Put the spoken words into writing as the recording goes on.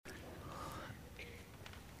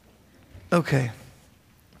Okay.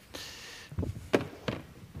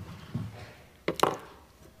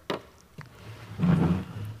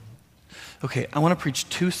 Okay, I want to preach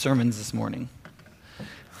 2 sermons this morning.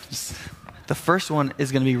 The first one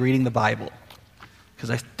is going to be reading the Bible,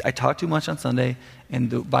 because I talk too much on Sunday, and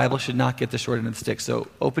the Bible should not get the short end of the stick. So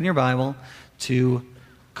open your Bible to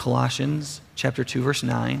Colossians chapter 2, verse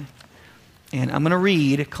 9, and I'm going to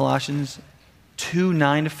read Colossians 2,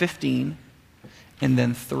 9 to 15, and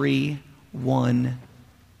then 3, 1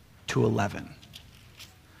 to 11.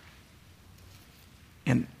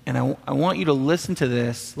 And I want you to listen to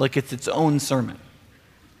this like it's its own sermon.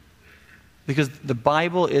 Because the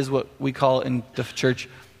Bible is what we call in the church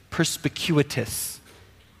perspicuitous,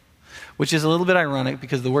 which is a little bit ironic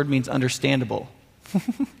because the word means understandable.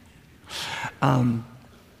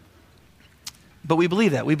 But we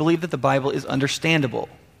believe that. We believe that the Bible is understandable.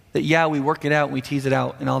 That, yeah, we work it out, and we tease it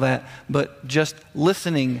out and all that, but just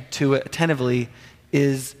listening to it attentively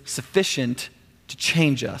is sufficient to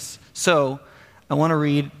change us. So I want to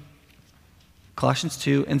read Colossians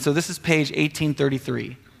 2, and so this is page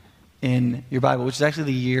 1833 in your Bible, which is actually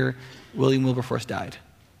the year William Wilberforce died.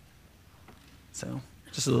 So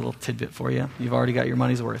just a little tidbit for you. You've already got your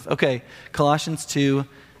money's worth. Okay, Colossians 2,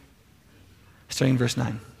 starting in verse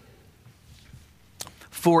 9.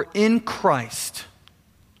 For in Christ,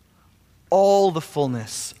 all the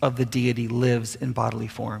fullness of the deity lives in bodily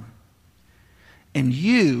form. And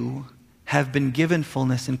you have been given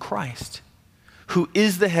fullness in Christ, who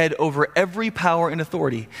is the head over every power and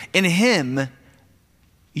authority. In him,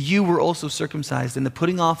 you were also circumcised in the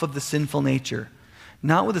putting off of the sinful nature,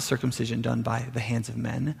 not with the circumcision done by the hands of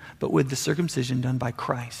men, but with the circumcision done by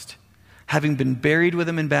Christ, having been buried with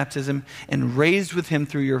him in baptism and raised with him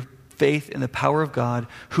through your faith in the power of God,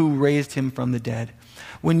 who raised him from the dead.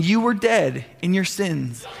 When you were dead in your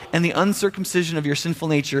sins and the uncircumcision of your sinful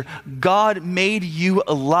nature, God made you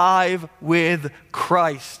alive with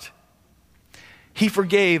Christ. He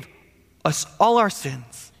forgave us all our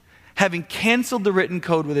sins, having canceled the written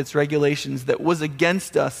code with its regulations that was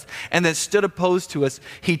against us and that stood opposed to us.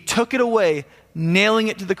 He took it away, nailing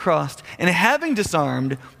it to the cross, and having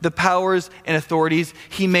disarmed the powers and authorities,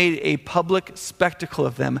 he made a public spectacle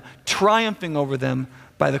of them, triumphing over them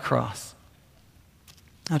by the cross.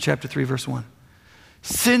 Now, chapter 3, verse 1.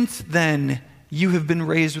 Since then, you have been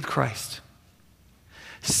raised with Christ.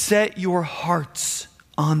 Set your hearts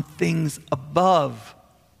on things above,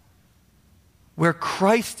 where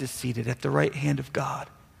Christ is seated at the right hand of God.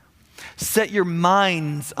 Set your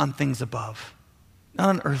minds on things above, not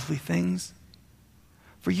on earthly things.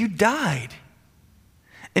 For you died,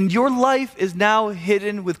 and your life is now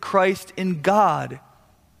hidden with Christ in God.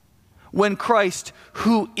 When Christ,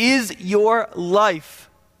 who is your life,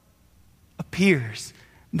 appears,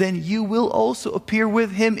 then you will also appear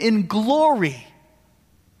with him in glory.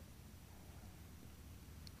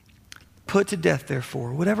 Put to death,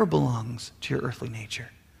 therefore, whatever belongs to your earthly nature: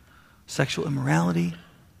 sexual immorality,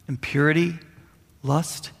 impurity,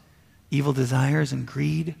 lust, evil desires, and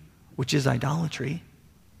greed, which is idolatry.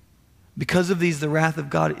 Because of these, the wrath of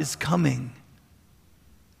God is coming.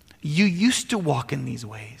 You used to walk in these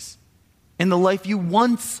ways in the life you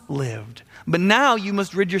once lived, but now you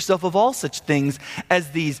must rid yourself of all such things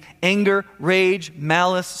as these: anger, rage,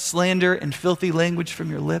 malice, slander, and filthy language from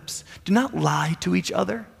your lips. Do not lie to each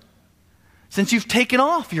other, since you've taken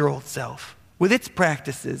off your old self with its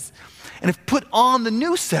practices and have put on the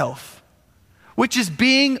new self, which is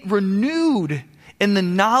being renewed in the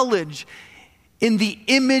knowledge, in the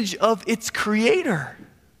image of its creator.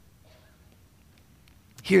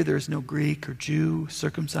 Here there is no Greek or Jew,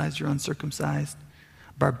 circumcised or uncircumcised,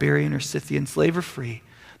 barbarian or Scythian, slave or free,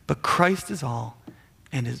 but Christ is all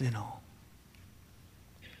and is in all.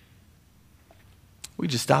 We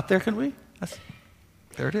just stop there, can we?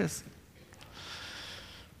 There it is.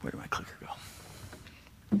 Where did my clicker go?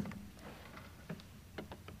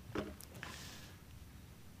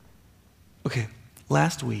 Okay,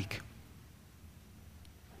 last week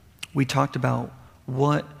we talked about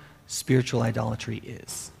what spiritual idolatry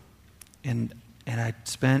is. And I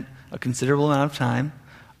spent a considerable amount of time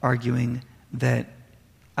arguing that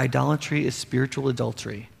idolatry is spiritual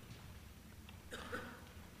adultery.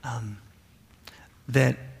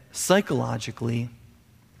 That psychologically,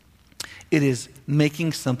 it is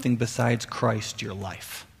making something besides Christ your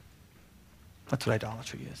life. That's what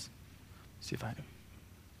idolatry is. See if I can.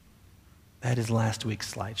 That is last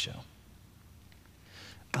week's slideshow.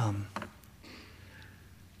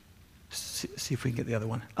 See if we can get the other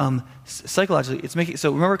one. Psychologically, it's making,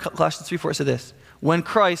 so remember Colossians 3:4 said this: when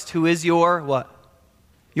Christ, who is your what?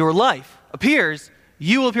 Your life, appears,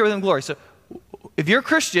 you will appear with him in glory. So if you're a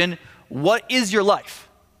Christian, what is your life?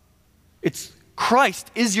 It's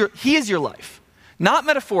Christ he is your life. Not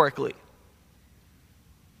metaphorically.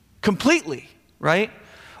 Completely, right?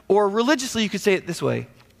 Or religiously, you could say it this way.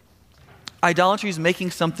 Idolatry is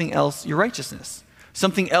making something else your righteousness.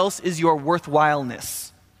 Something else is your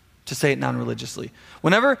worthwhileness, to say it non-religiously.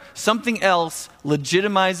 Whenever something else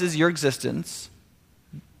legitimizes your existence,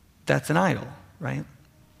 that's an idol, right?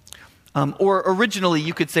 Or originally,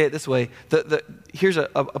 you could say it this way. Here's a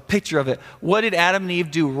picture of it. What did Adam and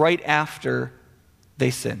Eve do right after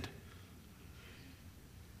they sinned?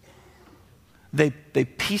 They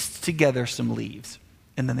pieced together some leaves,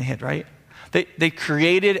 and then they hid, right? They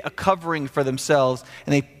created a covering for themselves,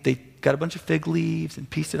 and they got a bunch of fig leaves and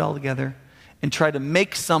pieced it all together and tried to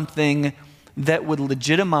make something that would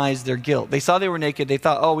legitimize their guilt. They saw they were naked. They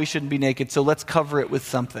thought, oh, we shouldn't be naked, so let's cover it with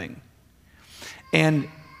something. And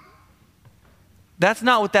that's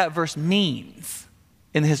not what that verse means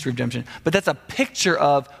in the history of redemption, but that's a picture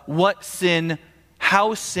of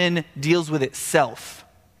how sin deals with itself.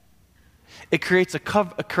 It creates a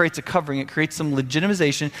covering. It creates some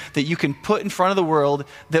legitimization that you can put in front of the world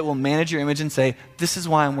that will manage your image and say, this is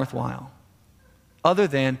why I'm worthwhile. Other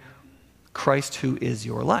than Christ who is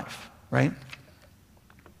your life, right?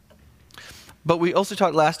 But we also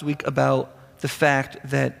talked last week about the fact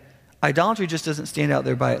that idolatry just doesn't stand out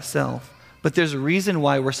there by itself. But there's a reason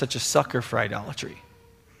why we're such a sucker for idolatry.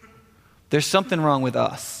 There's something wrong with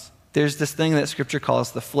us. There's this thing that Scripture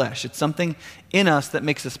calls the flesh. It's something in us that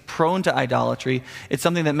makes us prone to idolatry. It's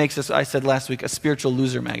something that makes us, I said last week, a spiritual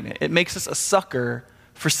loser magnet. It makes us a sucker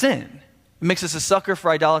for sin. It makes us a sucker for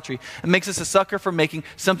idolatry. It makes us a sucker for making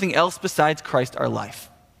something else besides Christ our life.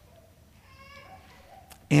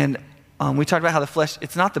 And we talked about how the flesh,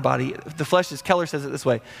 it's not the body. The flesh, as Keller says it this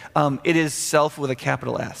way, it is self with a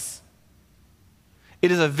capital S.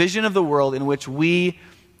 It is a vision of the world in which we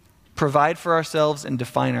provide for ourselves and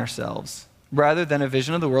define ourselves, rather than a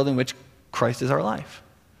vision of the world in which Christ is our life.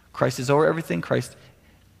 Christ is over everything. Christ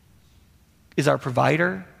is our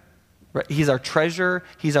provider. He's our treasure.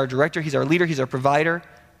 He's our director. He's our leader. He's our provider.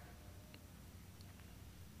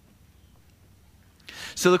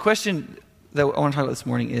 So the question that I want to talk about this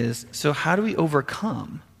morning is, so how do we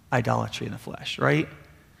overcome idolatry in the flesh, right?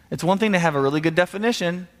 It's one thing to have a really good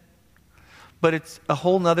definition, but it's a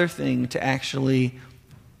whole nother thing to actually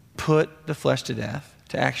put the flesh to death,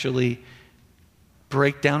 to actually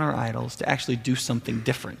break down our idols, to actually do something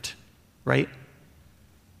different, right?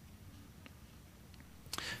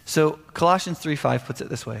 So Colossians 3:5 puts it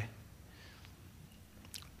this way.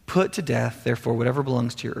 Put to death, therefore, whatever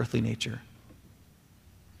belongs to your earthly nature,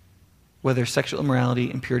 whether sexual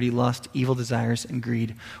immorality, impurity, lust, evil desires, and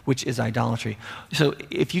greed, which is idolatry. So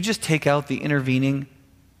if you just take out the intervening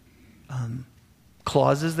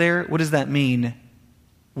clauses there, what does that mean?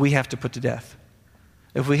 We have to put to death.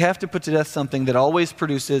 If we have to put to death something that always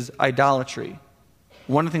produces idolatry,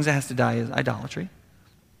 one of the things that has to die is idolatry.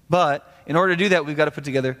 But in order to do that, we've got to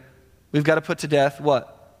put to death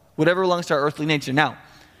what? Whatever belongs to our earthly nature. Now,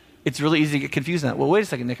 it's really easy to get confused on that. Well, wait a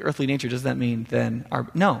second, Nick, earthly nature, does that mean then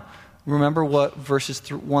no. Remember what verses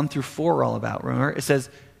 1 through 4 are all about. Remember? It says,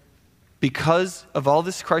 because of all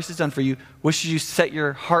this Christ has done for you, what should you set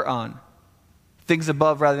your heart on? Things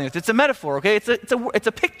above rather than earth. It's a metaphor, okay? It's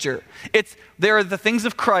a picture. There are the things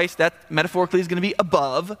of Christ that metaphorically is going to be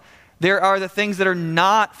above. There are the things that are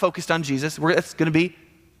not focused on Jesus, where it's going to be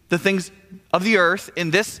the things of the earth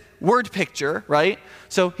in this word picture, right?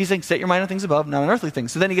 So he's saying, set your mind on things above, not on earthly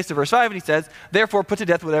things. So then he gets to verse 5 and he says, therefore put to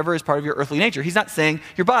death whatever is part of your earthly nature. He's not saying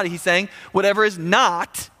your body. He's saying whatever is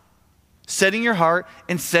not setting your heart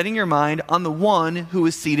and setting your mind on the one who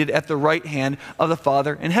is seated at the right hand of the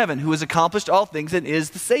Father in heaven, who has accomplished all things and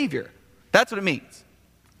is the Savior. That's what it means.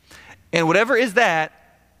 And whatever is that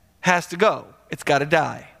has to go. It's got to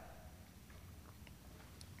die.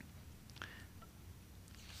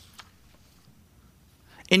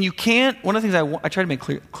 And you can't, one of the things I tried to make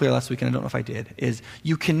clear last week, and I don't know if I did, is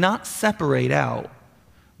you cannot separate out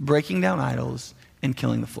breaking down idols and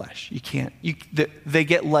killing the flesh. You can't. They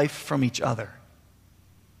get life from each other.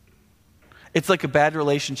 It's like a bad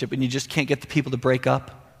relationship and you just can't get the people to break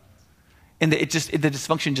up. And the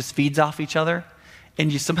dysfunction just feeds off each other.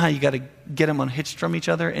 And somehow you got to get them unhitched from each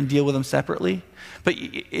other and deal with them separately. But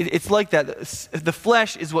it's like that. The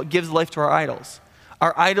flesh is what gives life to our idols.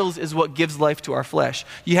 Our idols is what gives life to our flesh.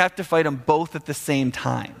 You have to fight them both at the same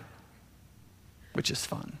time, which is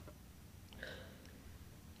fun.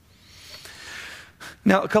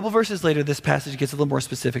 Now, a couple verses later, this passage gets a little more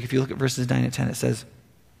specific. If you look at verses 9 and 10, it says,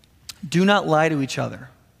 do not lie to each other,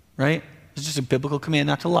 right? It's just a biblical command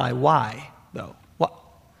not to lie. Why, though?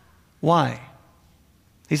 Why?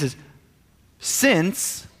 He says,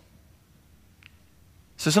 So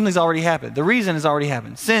something's already happened. The reason has already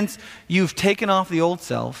happened. Since you've taken off the old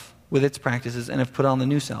self with its practices and have put on the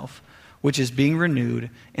new self, which is being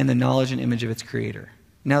renewed in the knowledge and image of its creator.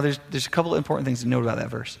 Now, there's a couple of important things to note about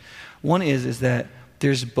that verse. One is that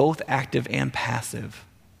there's both active and passive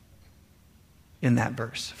in that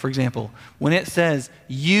verse. For example, when it says,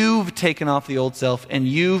 you've taken off the old self and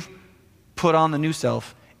you've put on the new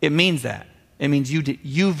self, it means that. It means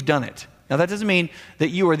you've done it. Now, that doesn't mean that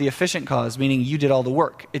you are the efficient cause, meaning you did all the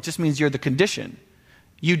work. It just means you're the condition.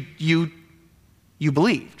 You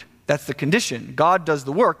believed. That's the condition. God does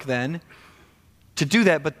the work then to do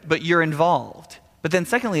that, but you're involved. But then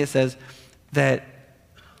secondly, it says that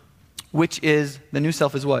which is, the new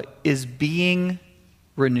self is what? Is being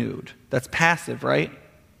renewed. That's passive, right?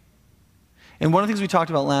 And one of the things we talked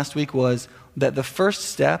about last week was that the first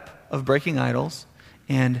step of breaking idols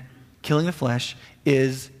and killing the flesh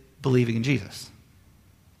is believing in Jesus.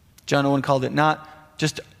 John Owen called it not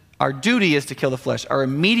just our duty is to kill the flesh, our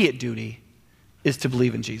immediate duty is to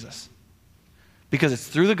believe in Jesus. Because it's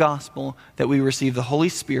through the gospel that we receive the Holy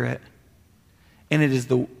Spirit, and it is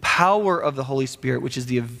the power of the Holy Spirit, which is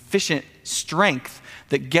the efficient strength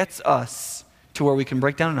that gets us to where we can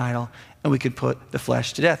break down an idol and we can put the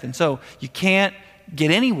flesh to death. And so you can't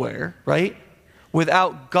get anywhere, right,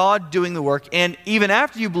 without God doing the work. And even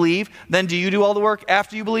after you believe, then do you do all the work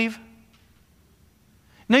after you believe?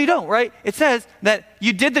 No, you don't, right? It says that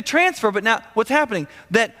you did the transfer, but now what's happening?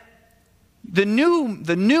 That the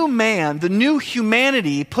new man, the new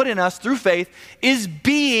humanity put in us through faith is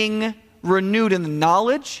being renewed in the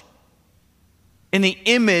knowledge, in the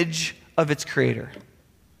image of its creator,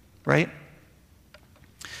 right?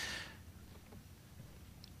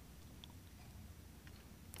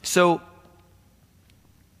 So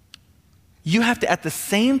you have to at the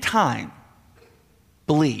same time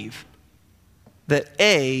believe that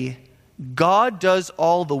A, God does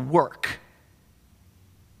all the work,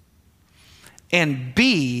 and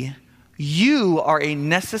B, you are a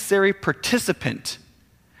necessary participant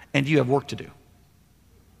and you have work to do.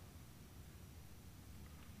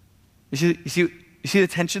 You see the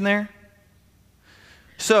tension there?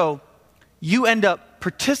 So you end up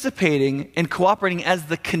participating and cooperating as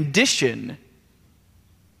the condition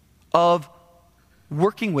of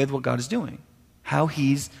working with what God is doing, how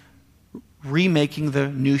he's remaking the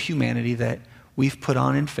new humanity that we've put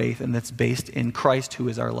on in faith and that's based in Christ, who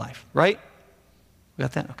is our life, right? We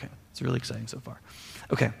got that? Okay. It's really exciting so far.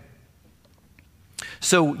 Okay.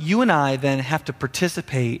 So you and I then have to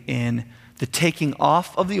participate in the taking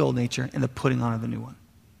off of the old nature and the putting on of the new one.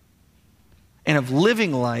 And of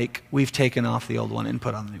living like we've taken off the old one and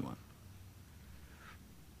put on the new one.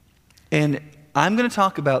 And I'm going to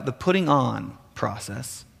talk about the putting on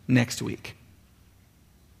process next week.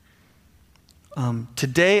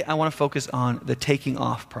 Today, I want to focus on the taking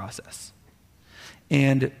off process.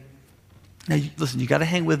 And now, listen, you got to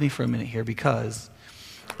hang with me for a minute here, because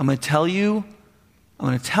I'm going to tell you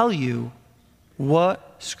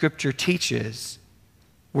what Scripture teaches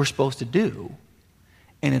we're supposed to do,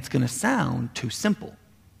 and it's going to sound too simple.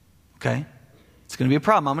 Okay? It's going to be a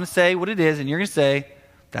problem. I'm going to say what it is, and you're going to say,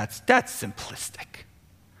 that's simplistic.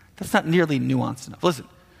 That's not nearly nuanced enough. Listen,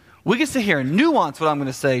 we can sit here and nuance what I'm going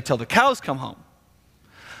to say till the cows come home.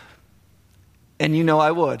 And you know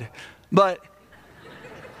I would. But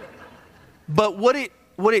what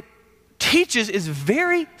it teaches is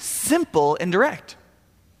very simple and direct.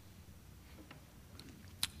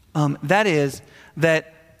 That is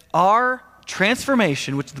that our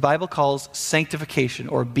transformation, which the Bible calls sanctification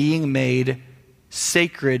or being made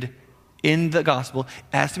sacred in the gospel,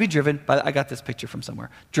 has to be driven by, I got this picture from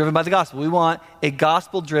somewhere, driven by the gospel. We want a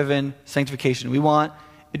gospel-driven sanctification. We want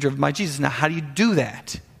it driven by Jesus. Now, how do you do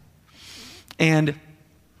that? And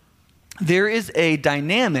there is a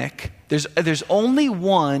dynamic, there's only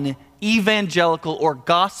one evangelical or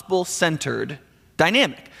gospel-centered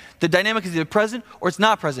dynamic. The dynamic is either present or it's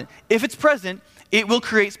not present. If it's present, it will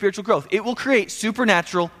create spiritual growth. It will create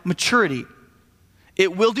supernatural maturity.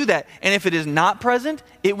 It will do that. And if it is not present,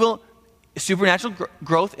 supernatural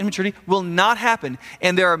growth and maturity will not happen.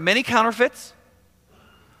 And there are many counterfeits,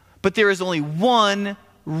 but there is only one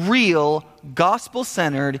real,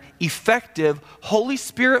 gospel-centered, effective, Holy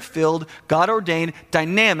Spirit-filled, God-ordained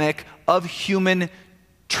dynamic of human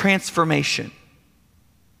transformation.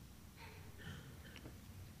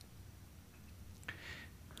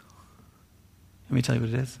 Let me tell you what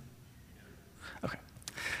it is. Okay.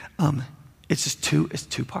 It's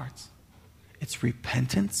two parts. It's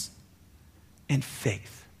repentance and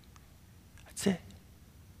faith. That's it.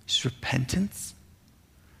 It's repentance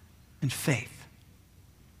and faith.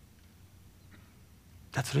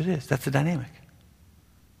 That's what it is. That's the dynamic.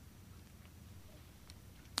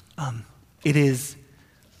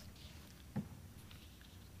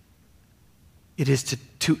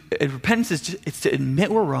 Repentance is it's to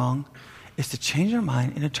admit we're wrong, it's to change our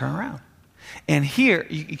mind and to turn around. And here,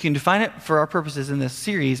 you can define it for our purposes in this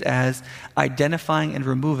series as identifying and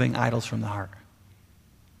removing idols from the heart.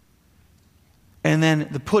 And then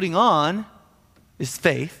the putting on is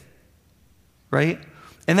faith, right?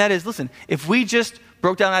 And that is, listen, if we just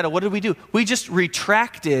broke down an idol, what did we do? We just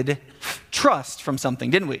retracted trust from something,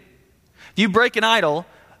 didn't we? If you break an idol,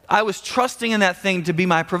 I was trusting in that thing to be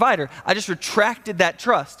my provider. I just retracted that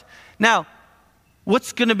trust. Now,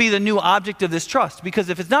 what's going to be the new object of this trust? Because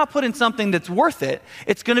if it's not put in something that's worth it,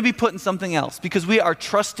 it's going to be put in something else. Because we are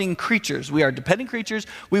trusting creatures. We are dependent creatures.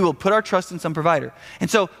 We will put our trust in some provider. And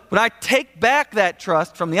so when I take back that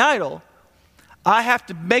trust from the idol, I have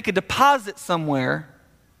to make a deposit somewhere,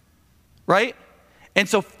 right? And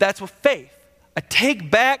so that's what faith. I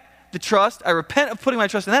take back the trust. I repent of putting my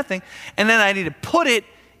trust in that thing. And then I need to put it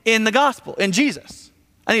in the gospel, in Jesus.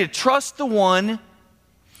 I need to trust the one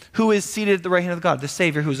who is seated at the right hand of God, the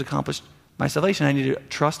Savior who has accomplished my salvation. I need to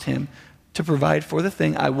trust him to provide for the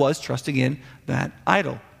thing I was trusting in, that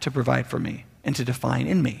idol, to provide for me and to define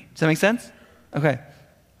in me. Does that make sense? Okay.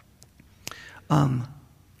 And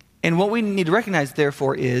what we need to recognize,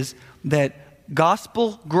 therefore, is that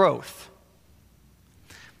gospel growth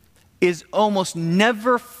is almost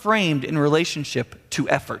never framed in relationship to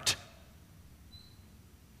effort.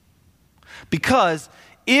 Because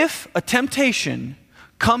if a temptation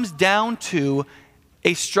comes down to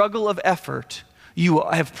a struggle of effort, you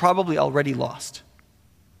have probably already lost.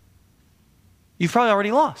 You've probably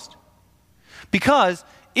already lost. Because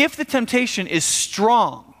if the temptation is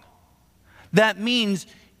strong, that means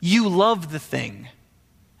you love the thing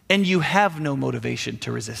and you have no motivation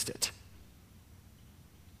to resist it.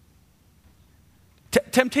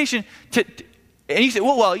 Temptation to... And you say,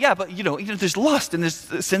 well, yeah, but there's lust and there's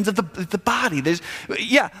the sins of the body.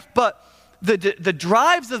 But the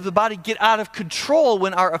drives of the body get out of control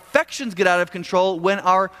when our affections get out of control, when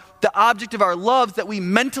the object of our loves that we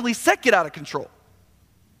mentally set get out of control.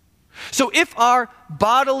 So if our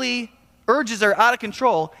bodily urges are out of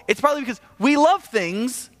control, it's probably because we love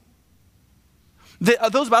things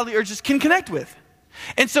that those bodily urges can connect with.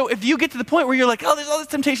 And so if you get to the point where you're like, oh, there's all this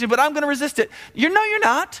temptation, but I'm going to resist it. You're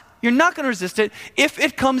not. You're not going to resist it if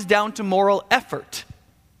it comes down to moral effort.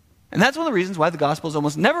 And that's one of the reasons why the gospel is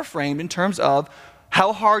almost never framed in terms of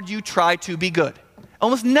how hard you try to be good.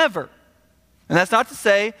 Almost never. And that's not to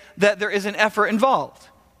say that there is an effort involved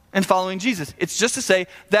in following Jesus. It's just to say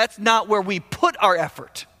that's not where we put our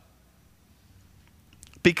effort.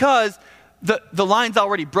 Because the line's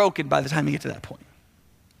already broken by the time you get to that point.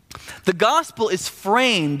 The gospel is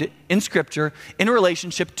framed in Scripture in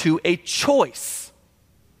relationship to a choice.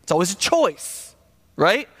 It's always a choice,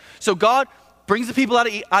 right? So God brings the people out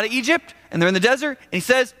of Egypt, and they're in the desert, and he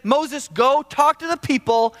says, Moses, go talk to the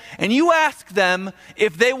people, and you ask them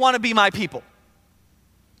if they want to be my people.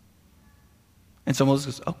 And so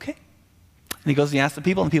Moses goes, okay. And he goes and he asks the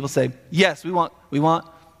people, and the people say, yes, we want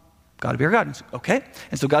God to be our God. And so, okay.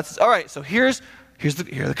 And so God says, all right, so here are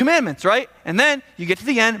the commandments, right? And then you get to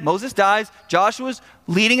the end, Moses dies, Joshua's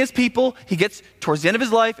leading his people, he gets towards the end of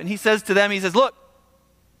his life, and he says to them,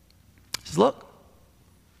 look,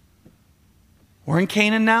 we're in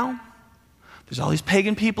Canaan now. There's all these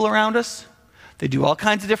pagan people around us. They do all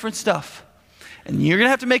kinds of different stuff. And you're going to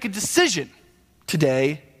have to make a decision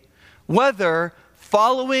today whether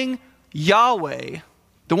following Yahweh,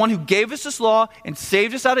 the one who gave us this law and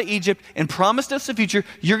saved us out of Egypt and promised us the future,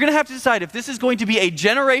 you're going to have to decide if this is going to be a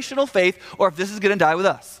generational faith or if this is going to die with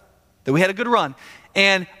us, that we had a good run.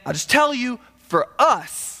 And I'll just tell you, for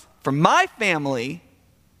us, for my family,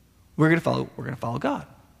 we're going to follow God,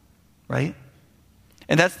 right?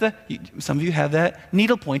 And that's some of you have that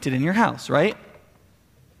needle pointed in your house, right?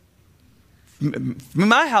 In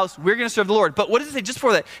my house, we're going to serve the Lord. But what does it say just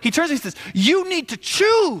before that? He turns and he says, you need to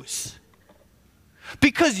choose.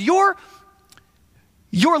 Because your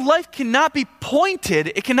life cannot be pointed,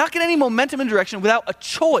 it cannot get any momentum and direction without a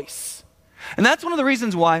choice. And that's one of the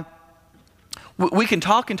reasons why we can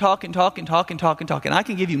talk and talk and talk and talk and talk and talk. And I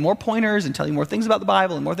can give you more pointers and tell you more things about the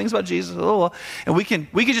Bible and more things about Jesus. And we can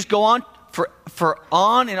just go on for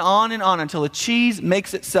on and on and on until the cheese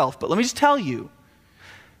makes itself. But let me just tell you,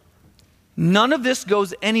 none of this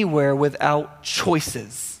goes anywhere without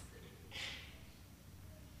choices.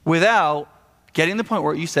 Without getting to the point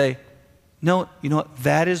where you say, no, you know what,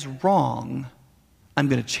 that is wrong. I'm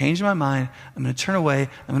going to change my mind. I'm going to turn away.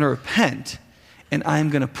 I'm going to repent. And I'm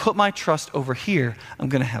going to put my trust over here. I'm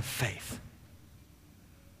going to have faith.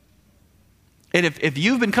 And if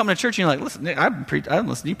you've been coming to church and you're like, listen, I've been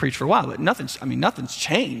listening to you preach for a while, but nothing's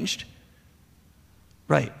changed.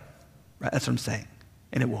 Right, that's what I'm saying.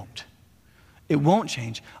 And it won't. It won't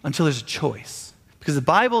change until there's a choice. Because the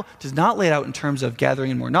Bible does not lay it out in terms of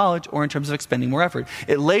gathering in more knowledge or in terms of expending more effort.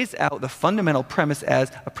 It lays out the fundamental premise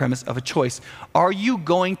as a premise of a choice. Are you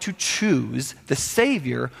going to choose the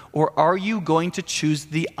Savior, or are you going to choose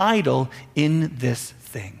the idol in this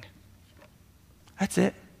thing? That's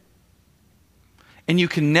it. And you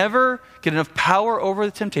can never get enough power over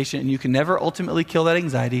the temptation, and you can never ultimately kill that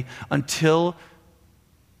anxiety until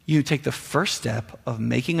you take the first step of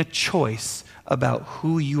making a choice about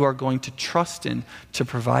who you are going to trust in to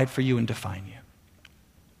provide for you and define you.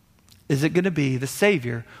 Is it going to be the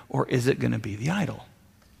Savior, or is it going to be the idol?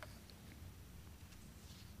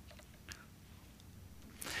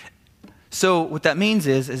 So what that means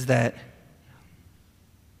is that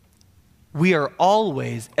we are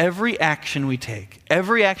always, every action we take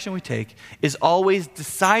is always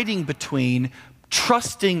deciding between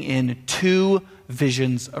trusting in two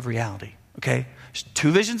visions of reality, okay? There's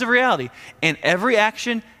two visions of reality. And every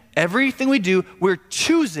action, everything we do, we're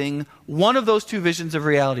choosing one of those two visions of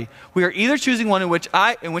reality. We are either choosing one in which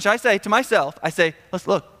I say to myself, let's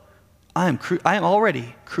look, I am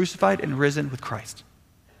already crucified and risen with Christ.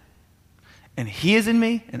 And he is in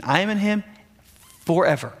me, and I am in him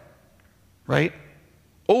forever, right?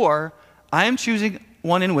 Or I am choosing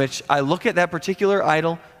one in which I look at that particular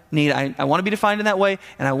idol need. I want to be defined in that way,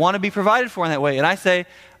 and I want to be provided for in that way. And I say,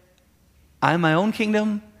 I'm my own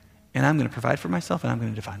kingdom, and I'm going to provide for myself, and I'm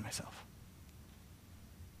going to define myself.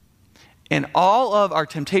 And all of our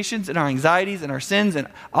temptations and our anxieties and our sins and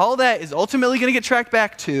all that is ultimately going to get tracked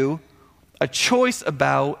back to a choice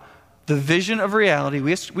about the vision of reality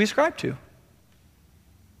we ascribe to.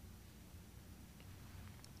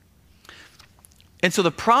 And so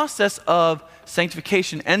the process of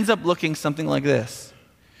sanctification ends up looking something like this.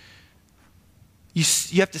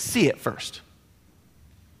 You have to see it first.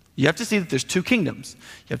 You have to see that there's two kingdoms.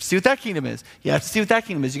 You have to see what that kingdom is. You have to see what that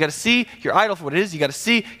kingdom is. You got to see your idol for what it is. You got to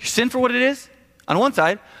see your sin for what it is on one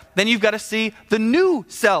side. Then you've got to see the new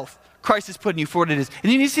self Christ is putting you for what it is.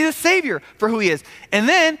 And you need to see the Savior for who he is. And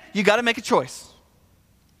then you got to make a choice.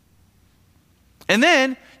 And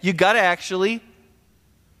then you got to actually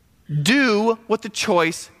do what the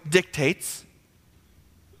choice dictates.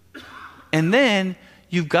 And then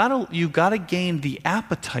you've got to gain the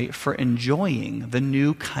appetite for enjoying the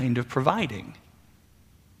new kind of providing.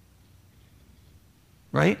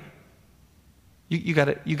 Right? You got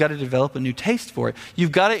to develop a new taste for it.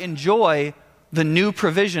 You've got to enjoy the new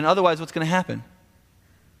provision. Otherwise, what's going to happen?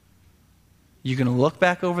 You're going to look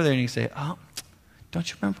back over there and you say, "Oh, don't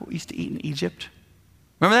you remember what we used to eat in Egypt?"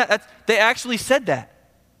 Remember that? They actually said that.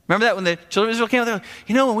 Remember that when the children of Israel came out, they're like,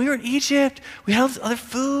 when we were in Egypt, we had all this other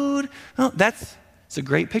food. Oh, it's a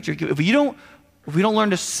great picture. If we don't learn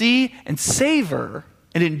to see and savor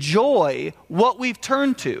and enjoy what we've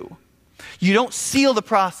turned to, you don't seal the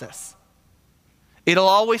process. It'll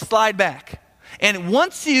always slide back. And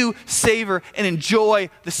once you savor and enjoy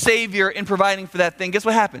the Savior in providing for that thing, guess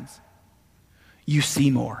what happens? You see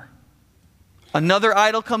more. Another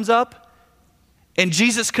idol comes up, and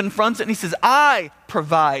Jesus confronts it, and he says, I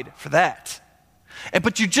provide for that.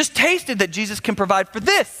 But you just tasted that Jesus can provide for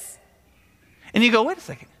this. And you go, wait a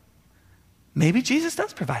second. Maybe Jesus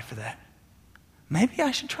does provide for that. Maybe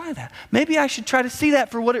I should try that. Maybe I should try to see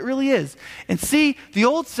that for what it really is. And see the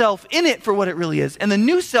old self in it for what it really is. And the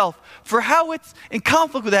new self for how it's in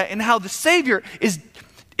conflict with that, and how the Savior is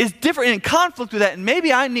different and in conflict with that. And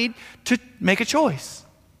maybe I need to make a choice.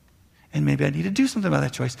 And maybe I need to do something about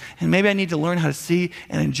that choice. And maybe I need to learn how to see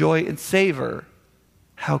and enjoy and savor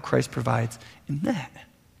how Christ provides in that.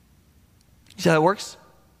 You see how that works?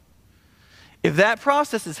 If that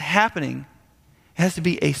process is happening, it has to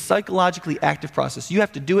be a psychologically active process. You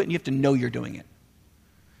have to do it, and you have to know you're doing it.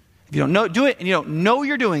 If you don't do it and you don't know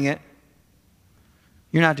you're doing it,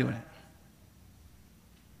 you're not doing it.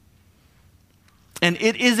 And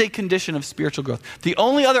it is a condition of spiritual growth. The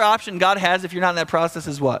only other option God has if you're not in that process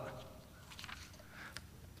is what?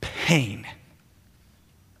 Pain.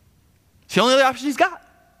 It's the only other option he's got.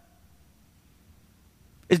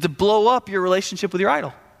 Is to blow up your relationship with your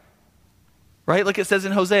idol. Right? Like it says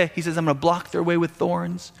in Hosea, he says, I'm going to block their way with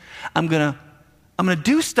thorns. I'm going to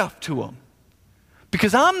do stuff to them.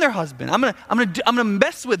 Because I'm their husband. I'm going to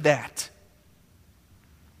mess with that.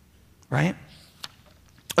 Right?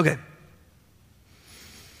 Okay.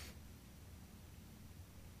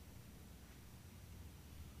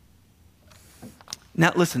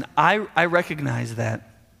 Now listen, I recognize that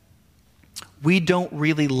we don't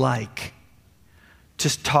really like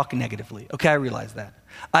to talk negatively. Okay, I realize that.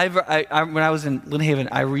 When I was in Lynn Haven,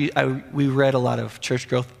 we read a lot of church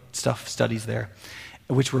growth studies there,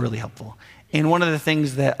 which were really helpful. And one of the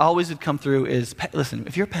things that always would come through is, listen,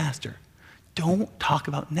 if you're a pastor, don't talk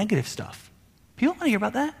about negative stuff. People want to hear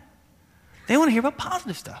about that. They want to hear about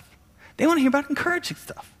positive stuff. They want to hear about encouraging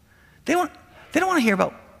stuff. They don't want to hear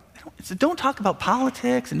about, don't talk about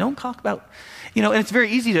politics and don't talk about, and it's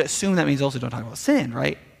very easy to assume that means also don't talk about sin,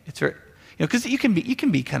 right? It's very, because you can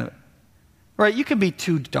be kind of, right? You can be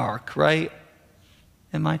too dark, right?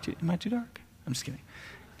 Am I too dark? I'm just kidding.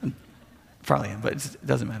 Probably am, but it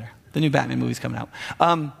doesn't matter. The new Batman movie's coming out.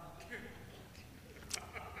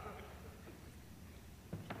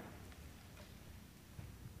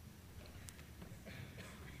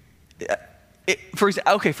 For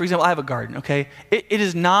example, I have a garden, okay? It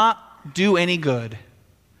does not do any good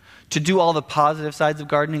to do all the positive sides of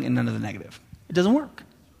gardening and none of the negative. It doesn't work.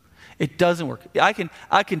 It doesn't work. I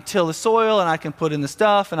can till the soil and I can put in the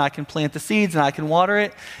stuff and I can plant the seeds and I can water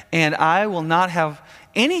it, and I will not have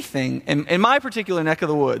anything, in my particular neck of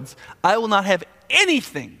the woods, I will not have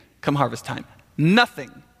anything come harvest time.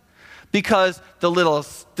 Nothing. Because the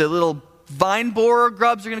little vine borer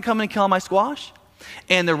grubs are going to come in and kill all my squash,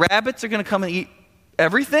 and the rabbits are going to come and eat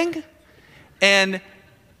everything, and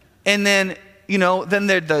then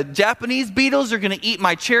the Japanese beetles are going to eat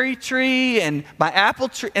my cherry tree and my apple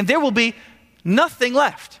tree, and there will be nothing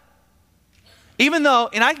left. And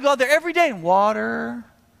I can go out there every day and water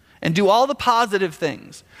and do all the positive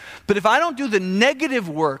things. But if I don't do the negative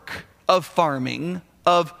work of farming,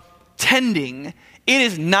 of tending, it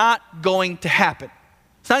is not going to happen.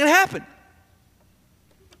 It's not going to happen.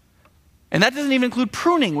 And that doesn't even include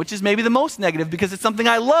pruning, which is maybe the most negative because it's something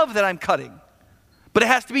I love that I'm cutting. But it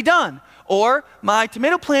has to be done. Or my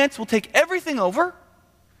tomato plants will take everything over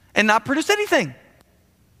and not produce anything.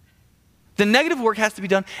 The negative work has to be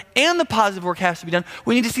done and the positive work has to be done.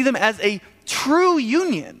 We need to see them as a true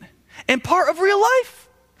union and part of real life.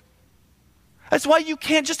 That's why you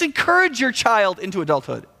can't just encourage your child into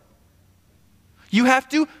adulthood. You have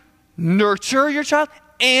to nurture your child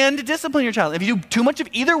and discipline your child. If you do too much of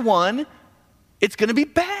either one, it's going to be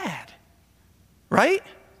bad. Right?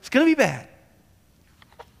 It's going to be bad.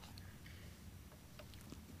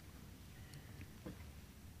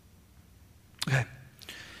 Okay.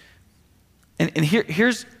 And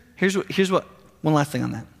here's what one last thing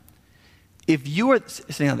on that. If you are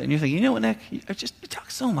sitting out there and you're thinking, you know what, Nick, you talk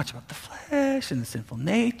so much about the flesh and the sinful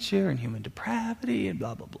nature and human depravity and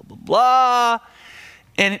blah, blah, blah, blah, blah.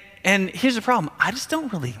 And here's the problem. I just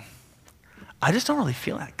don't really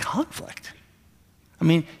feel that conflict. I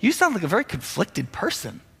mean, you sound like a very conflicted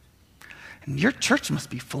person. And your church must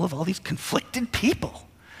be full of all these conflicted people.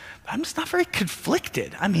 But I'm just not very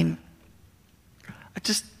conflicted. I mean,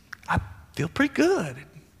 I feel pretty good.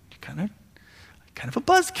 Kind of a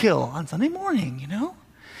buzzkill on Sunday morning,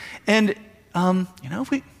 And,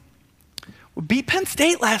 we beat Penn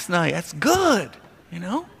State last night. That's good,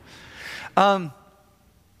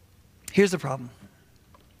 Here's the problem.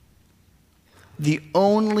 The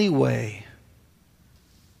only way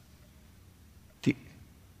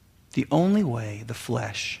the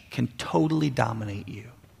flesh can totally dominate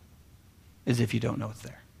you is if you don't know it's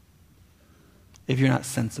there. If you're not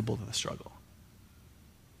sensible to the struggle.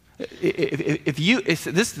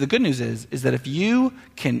 The good news is that if you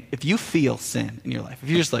feel sin in your life, if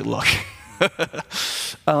you're just like, look,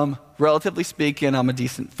 relatively speaking, I'm a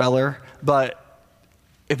decent feller, but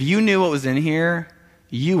if you knew what was in here,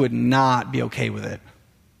 you would not be okay with it.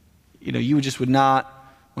 You would not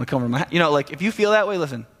want to come over my house. If you feel that way,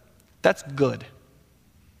 listen, that's good.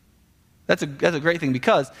 That's a great thing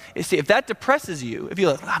because, if that depresses you, if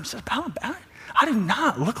you're like, I do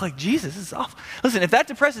not look like Jesus, this is awful. Listen, if that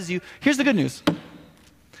depresses you, here's the good news.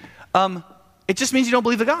 It just means you don't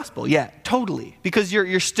believe the gospel. Yeah, totally. Because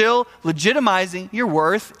you're still legitimizing your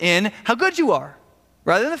worth in how good you are,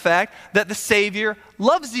 rather than the fact that the Savior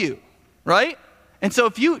loves you, right? And so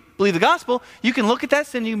if you believe the gospel, you can look at that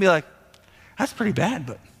sin and you can be like, that's pretty bad,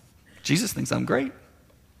 but Jesus thinks I'm great.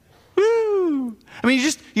 Woo! I mean,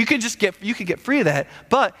 you could get free of that.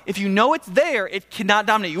 But if you know it's there, it cannot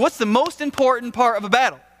dominate you. What's the most important part of a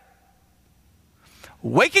battle?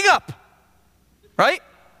 Waking up, right?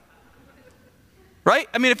 Right?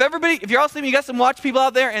 I mean, if you're all sleeping, you got some watch people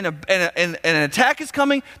out there, and an attack is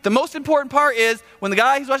coming. The most important part is when the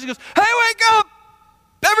guy who's watching goes, "Hey, wake up!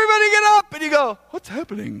 Everybody get up!" And you go, "What's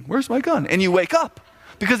happening? Where's my gun?" And you wake up,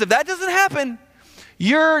 because if that doesn't happen,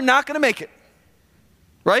 you're not going to make it.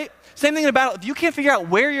 Right? Same thing in a battle. If you can't figure out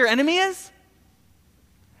where your enemy is,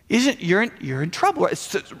 you're in trouble.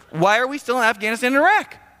 Why are we still in Afghanistan and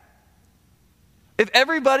Iraq? If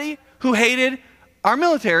everybody who hated our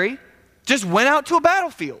military just went out to a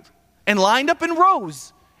battlefield and lined up in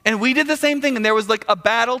rows, and we did the same thing, and there was like a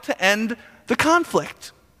battle to end the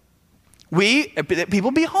conflict,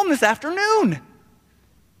 people be home this afternoon.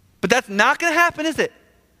 But that's not going to happen, is it?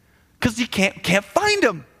 Because you can't find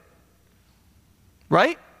them.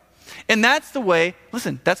 Right? And that's the way,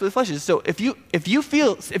 listen, that's what the flesh is. So if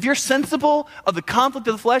you're sensible of the conflict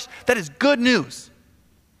of the flesh, that is good news.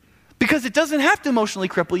 Because it doesn't have to emotionally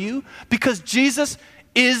cripple you, because Jesus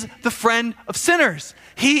is the friend of sinners.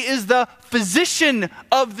 He is the physician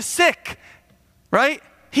of the sick, right?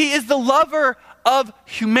 He is the lover of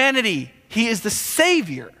humanity. He is the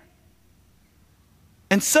Savior.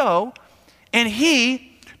 And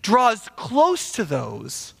he draws close to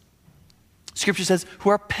those, Scripture says, who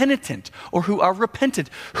are penitent or who are repentant,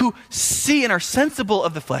 who see and are sensible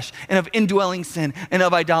of the flesh and of indwelling sin and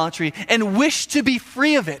of idolatry and wish to be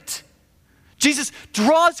free of it. Jesus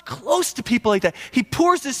draws close to people like that. He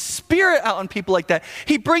pours his Spirit out on people like that.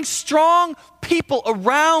 He brings strong people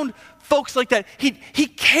around folks like that. He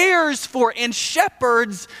cares for and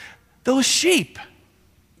shepherds those sheep.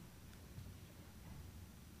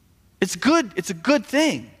 It's good. It's a good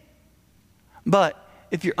thing. But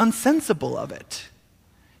if you're unsensible of it,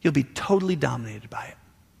 you'll be totally dominated by it.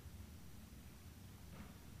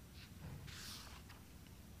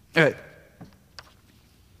 All right.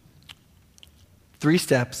 3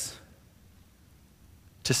 steps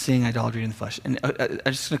to seeing idolatry in the flesh. And I'm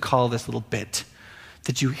just going to call this little bit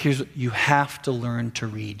that you have to learn to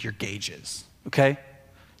read your gauges. Okay?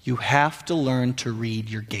 You have to learn to read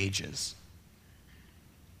your gauges.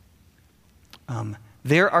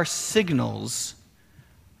 There are signals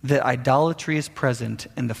that idolatry is present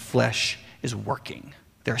and the flesh is working.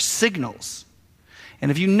 There are signals. And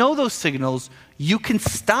if you know those signals, you can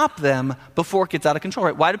stop them before it gets out of control.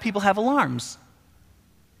 Right? Why do people have alarms?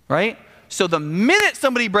 Right? So the minute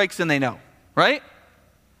somebody breaks in, they know. Right?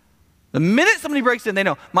 The minute somebody breaks in, they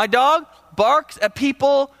know. My dog barks at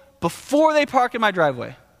people before they park in my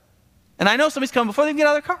driveway. And I know somebody's coming before they get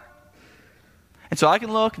out of their car. And so I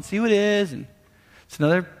can look and see who it is, and it's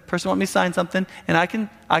another person wanting me to sign something, and I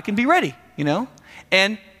can be ready, you know?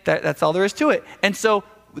 And that's all there is to it. And so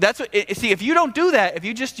that's what, see, if you don't do that,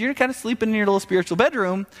 if you're kind of sleeping in your little spiritual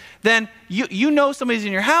bedroom, then you know somebody's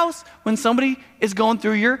in your house when somebody is going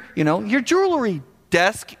through your jewelry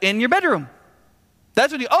desk in your bedroom.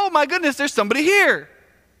 That's when oh my goodness, there's somebody here.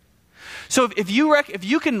 So if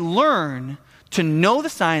you can learn to know the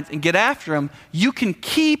signs and get after them, you can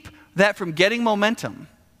keep that from getting momentum.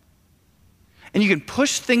 And you can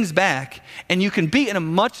push things back, and you can be in a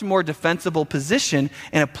much more defensible position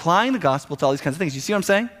in applying the gospel to all these kinds of things. You see what I'm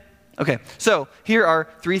saying? Okay, so here are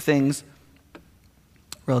 3 things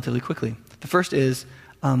relatively quickly. The first is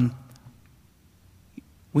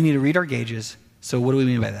we need to read our gauges. So what do we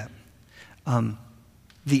mean by that?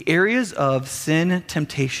 The areas of sin,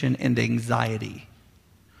 temptation, and anxiety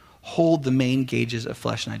hold the main gauges of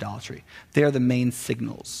flesh and idolatry. They are the main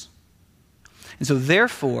signals. And so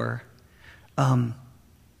therefore,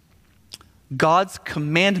 God's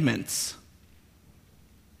commandments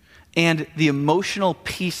and the emotional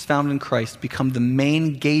peace found in Christ become the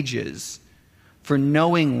main gauges for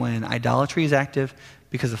knowing when idolatry is active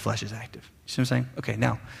because the flesh is active. You see what I'm saying? Okay,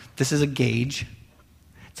 now, this is a gauge.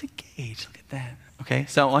 It's a gauge. Look at that. Okay,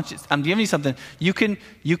 so I'm giving you something. You can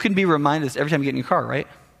be reminded of this every time you get in your car, right?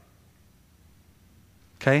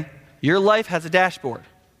 Okay? Your life has a dashboard.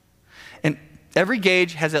 And every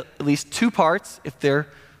gauge has at least 2 parts if they're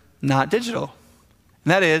not digital.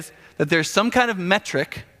 And that is that there's some kind of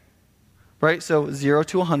metric, right? So 0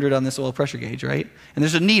 to 100 on this oil pressure gauge, right? And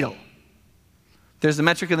there's a needle. There's the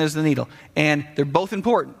metric and there's the needle. And they're both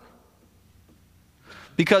important.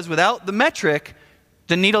 Because without the metric,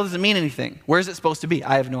 the needle doesn't mean anything. Where is it supposed to be?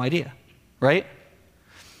 I have no idea, right?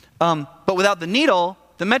 But without the needle,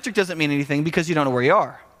 the metric doesn't mean anything because you don't know where you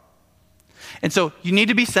are. And so you need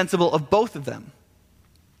to be sensible of both of them.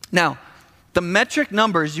 Now, the metric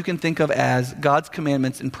numbers you can think of as God's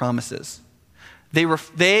commandments and promises.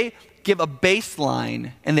 They give a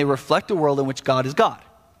baseline and they reflect a world in which God is God.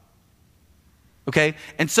 Okay?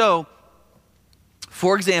 And so,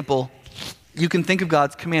 for example, you can think of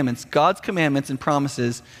God's commandments. God's commandments and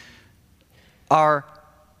promises are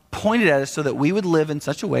pointed at us so that we would live in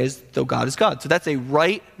such a way as though God is God. So that's a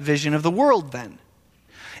right vision of the world then.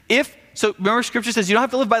 So remember, Scripture says you don't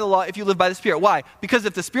have to live by the law if you live by the Spirit. Why? Because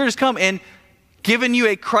if the Spirit has come and given you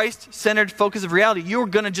a Christ-centered focus of reality, you're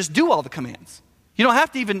going to just do all the commands. You don't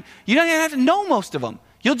even have to know most of them.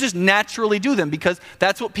 You'll just naturally do them because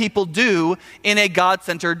that's what people do in a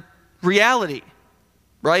God-centered reality,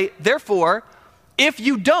 right? Therefore, if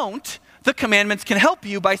you don't, the commandments can help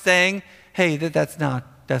you by saying, hey, that's not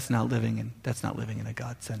living in a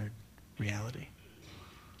God-centered reality.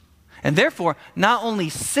 And therefore, not only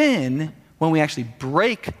sin when we actually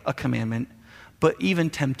break a commandment, but even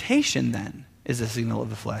temptation then is a signal of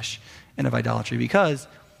the flesh and of idolatry, because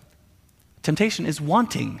temptation is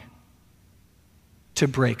wanting to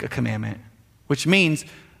break a commandment, which means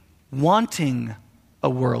wanting a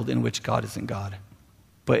world in which God isn't God,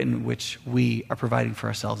 but in which we are providing for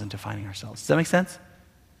ourselves and defining ourselves. Does that make sense?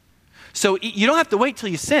 So you don't have to wait till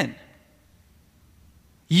you sin.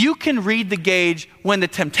 You can read the gauge when the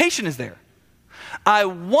temptation is there. I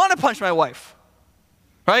want to punch my wife,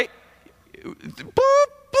 right? Boop,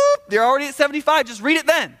 boop. They're already at 75. Just read it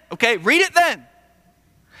then, okay? Read it then.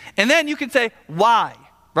 And then you can say, why,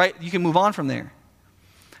 right? You can move on from there.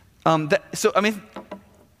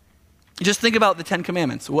 Just think about the Ten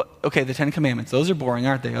Commandments. The Ten Commandments. Those are boring,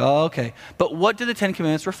 aren't they? Oh, okay. But what do the Ten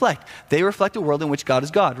Commandments reflect? They reflect a world in which God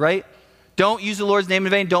is God, right? Don't use the Lord's name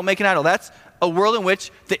in vain. Don't make an idol. That's a world in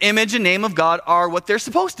which the image and name of God are what they're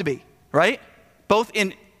supposed to be, right? Both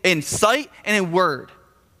in sight and in word,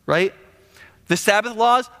 right? The Sabbath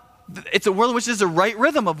laws, it's a world in which there's a right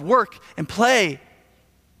rhythm of work and play,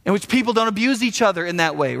 in which people don't abuse each other in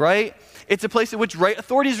that way, right? It's a place in which right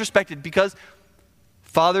authority is respected because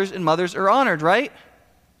fathers and mothers are honored, right?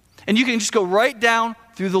 And you can just go right down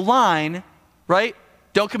through the line, right?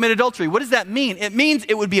 Don't commit adultery. What does that mean? It means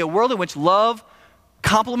it would be a world in which love,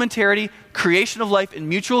 complementarity, creation of life, and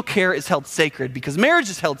mutual care is held sacred, because marriage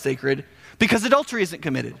is held sacred because adultery isn't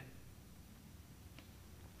committed,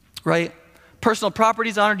 right? Personal property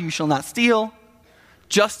is honored. You shall not steal.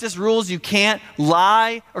 Justice rules. You can't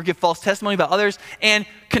lie or give false testimony about others. And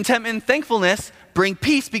contentment and thankfulness bring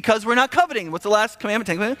peace because we're not coveting. What's the last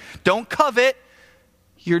commandment? Don't covet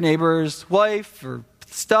your neighbor's wife or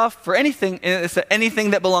stuff or anything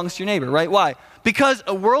that belongs to your neighbor, right? Why? Because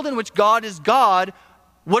a world in which God is God,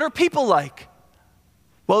 what are people like?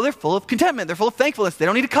 Well, they're full of contentment. They're full of thankfulness. They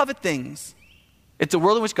don't need to covet things. It's a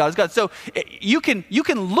world in which God is God. So you can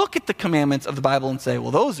look at the commandments of the Bible and say,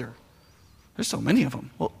 well, there's so many of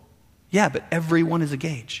them. Well, yeah, but everyone is a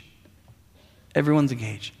gauge. Everyone's a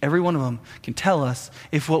gauge. Every one of them can tell us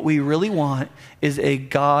if what we really want is a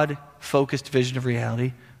God-focused vision of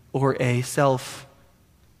reality or a self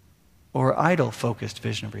or idol-focused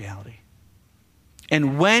vision of reality.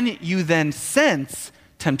 And when you then sense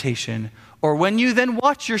temptation, or when you then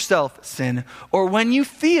watch yourself sin, or when you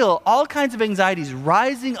feel all kinds of anxieties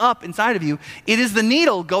rising up inside of you, it is the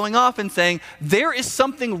needle going off and saying, there is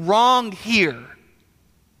something wrong here.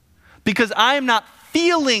 Because I am not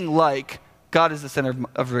feeling like God is the center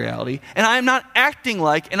of reality, and I am not acting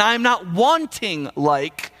like, and I am not wanting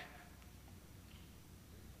like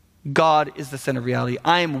God is the center of reality.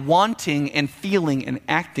 I am wanting and feeling and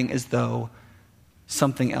acting as though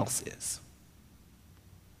something else is.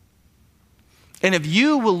 And if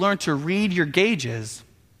you will learn to read your gauges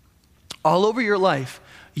all over your life,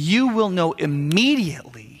 you will know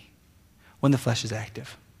immediately when the flesh is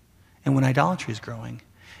active and when idolatry is growing.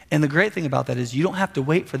 And the great thing about that is you don't have to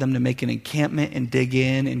wait for them to make an encampment and dig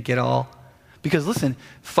in and get all. Because listen,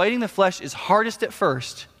 fighting the flesh is hardest at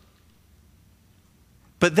first,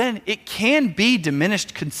 but then it can be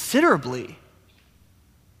diminished considerably.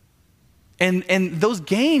 And those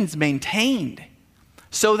gains maintained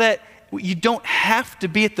so that you don't have to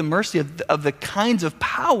be at the mercy of the kinds of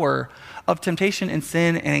power of temptation and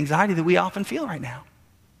sin and anxiety that we often feel right now.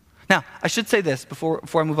 Now, I should say this before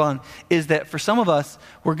I move on, is that for some of us,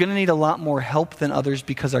 we're going to need a lot more help than others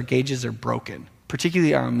because our gauges are broken,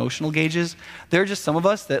 particularly our emotional gauges. There are just some of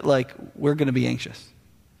us that, we're going to be anxious.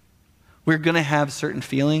 We're going to have certain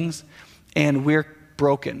feelings, and we're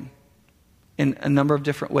broken in a number of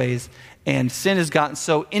different ways. And sin has gotten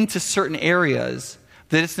so into certain areas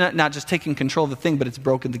that it's not just taking control of the thing, but it's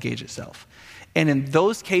broken the gauge itself. And in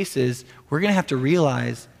those cases, we're going to have to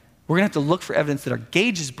realize, we're going to have to look for evidence that our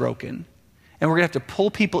gauge is broken, and we're going to have to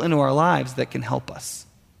pull people into our lives that can help us.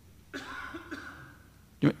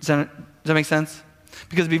 Does that make sense?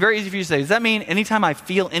 Because it'd be very easy for you to say, does that mean anytime I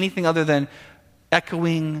feel anything other than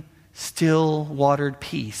echoing, still watered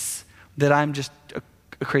peace, that I'm just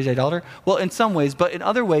a crazy idolater? Well, in some ways, but in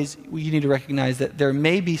other ways, you need to recognize that there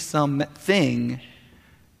may be something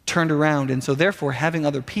turned around, and so therefore having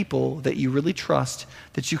other people that you really trust,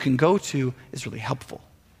 that you can go to, is really helpful.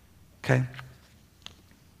 Okay?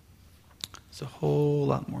 There's a whole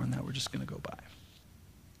lot more on that we're just going to go by.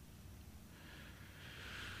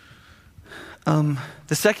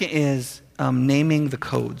 The second is naming the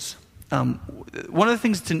codes. One of the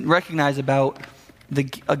things to recognize about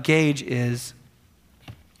a gauge is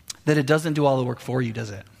that it doesn't do all the work for you, does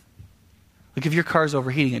it? Like if your car's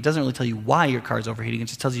overheating, it doesn't really tell you why your car's overheating. It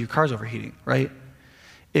just tells you your car's overheating, right?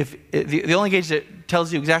 The only gauge that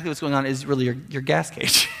tells you exactly what's going on is really your gas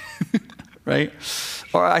gauge, right?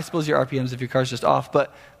 Or I suppose your RPMs if your car's just off.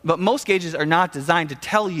 But most gauges are not designed to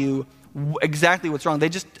tell you exactly what's wrong. They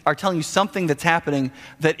just are telling you something that's happening,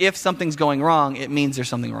 that if something's going wrong, it means there's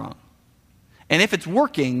something wrong. And if it's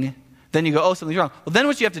working, then you go, oh, something's wrong. Well, then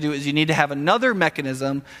what you have to do is you need to have another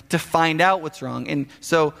mechanism to find out what's wrong. And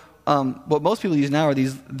so what most people use now are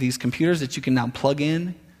these computers that you can now plug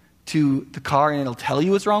in to the car and it'll tell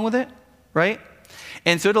you what's wrong with it, right?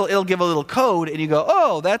 And so it'll give a little code and you go,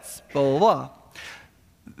 oh, that's blah, blah, blah.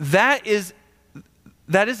 That is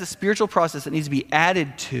a spiritual process that needs to be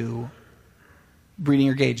added to reading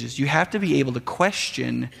your gauges. You have to be able to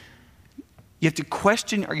question. You have to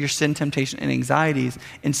question your sin, temptation, and anxieties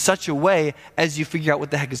in such a way as you figure out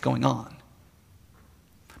what the heck is going on.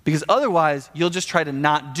 Because otherwise, you'll just try to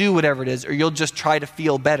not do whatever it is, or you'll just try to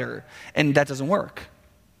feel better, and that doesn't work.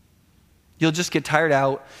 You'll just get tired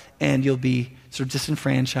out, and you'll be sort of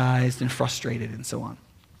disenfranchised and frustrated and so on.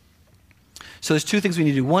 So there's two things we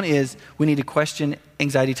need to do. One is we need to question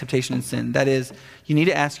anxiety, temptation, and sin. That is, you need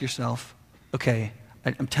to ask yourself, okay,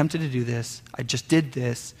 I'm tempted to do this. I just did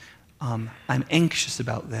this. I'm anxious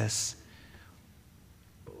about this.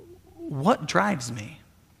 What drives me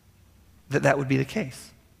that would be the case?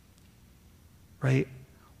 Right?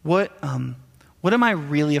 What am I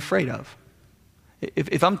really afraid of?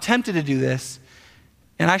 If I'm tempted to do this,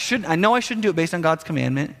 and I know I shouldn't do it based on God's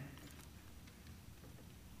commandment,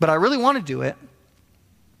 but I really want to do it,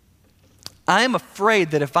 I am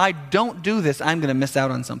afraid that if I don't do this, I'm going to miss out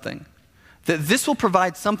on something. That this will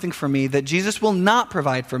provide something for me that Jesus will not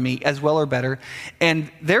provide for me as well or better. And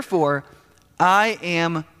therefore,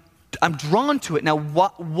 I'm drawn to it. Now,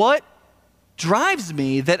 what drives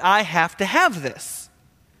me that I have to have this?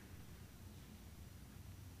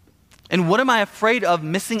 And what am I afraid of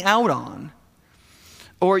missing out on?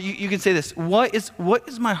 Or you can say this, what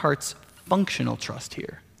is my heart's functional trust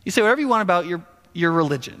here? You say whatever you want about your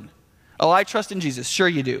religion. Oh, I trust in Jesus. Sure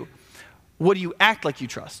you do. What do you act like you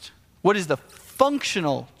trust? What is the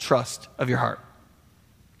functional trust of your heart?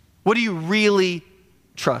 What do you really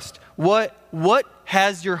trust? What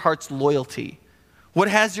has your heart's loyalty? What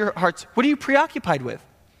are you preoccupied with?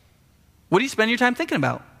 What do you spend your time thinking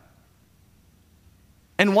about?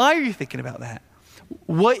 And why are you thinking about that?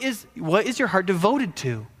 What is your heart devoted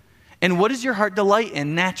to? And what does your heart delight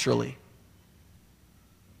in naturally?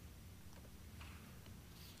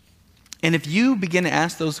 And if you begin to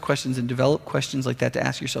ask those questions and develop questions like that to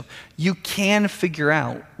ask yourself, you can figure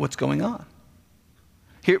out what's going on.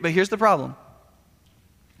 But here's the problem.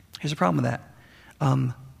 Here's the problem with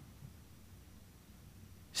that.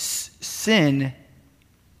 Sin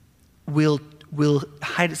will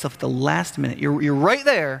hide itself at the last minute. You're right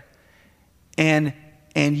there, and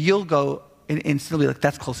you'll go, and sin will be like,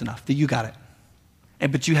 that's close enough. You got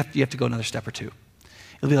it. But you have to go another step or two.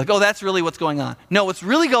 It'll be like, oh, that's really what's going on. No, what's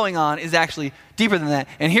really going on is actually deeper than that.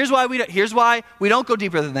 And here's why we don't go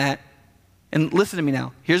deeper than that. And listen to me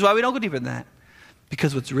now. Here's why we don't go deeper than that.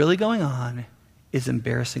 Because what's really going on is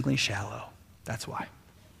embarrassingly shallow. That's why.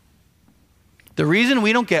 The reason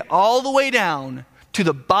we don't get all the way down to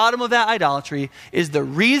the bottom of that idolatry is the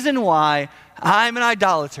reason why I'm an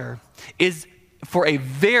idolater is for a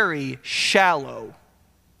very shallow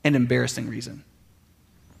and embarrassing reason.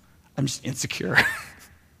 I'm just insecure.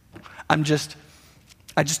 I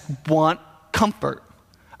just want comfort.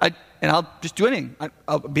 And I'll just do anything.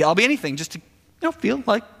 I'll be anything just to feel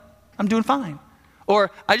like I'm doing fine.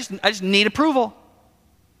 Or I just need approval.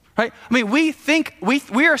 Right? I mean, we think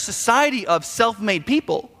we are a society of self-made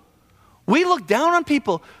people. We look down on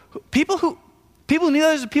people who need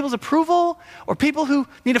others people's approval, or people who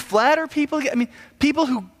need to flatter people. I mean, people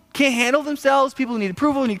who can't handle themselves, people who need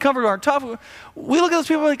approval, who need comfort, who aren't tough. We look at those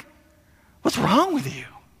people like, what's wrong with you?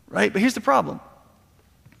 Right? But here's the problem.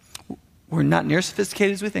 We're not near as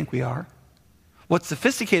sophisticated as we think we are. What's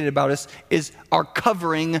sophisticated about us is our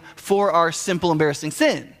covering for our simple, embarrassing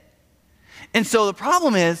sin. And so the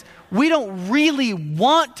problem is we don't really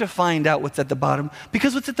want to find out what's at the bottom,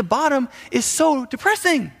 because what's at the bottom is so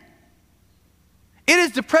depressing. It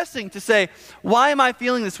is depressing to say, why am I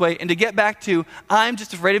feeling this way? And to get back to, I'm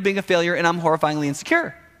just afraid of being a failure and I'm horrifyingly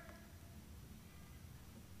insecure.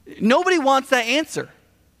 Nobody wants that answer.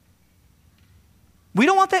 We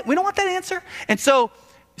don't want that. We don't want that answer. And so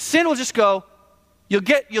sin will just go, you'll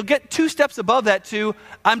get two steps above that to,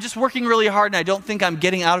 I'm just working really hard and I don't think I'm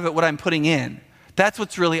getting out of it what I'm putting in. That's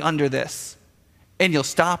what's really under this. And you'll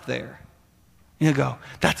stop there. And you'll go,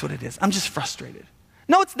 that's what it is. I'm just frustrated.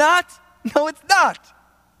 No, it's not. No, it's not.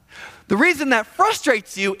 The reason that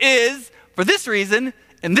frustrates you is for this reason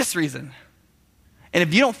and this reason. And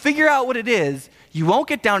if you don't figure out what it is, you won't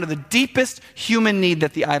get down to the deepest human need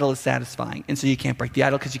that the idol is satisfying. And so you can't break the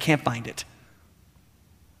idol because you can't find it.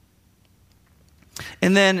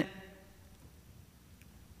 And then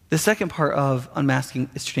the second part of unmasking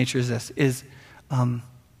its true nature is this, is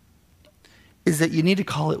that you need to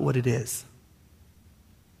call it what it is.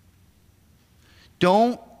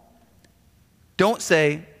 Don't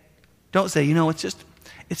say,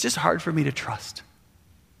 it's just hard for me to trust.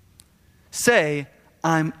 Say,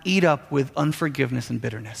 I'm eat up with unforgiveness and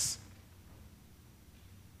bitterness.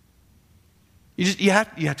 You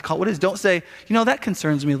have to call it what it is. Don't say, that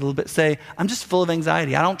concerns me a little bit. Say, I'm just full of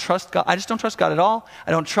anxiety. I don't trust God. I just don't trust God at all.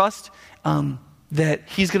 I don't trust that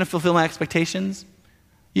he's going to fulfill my expectations.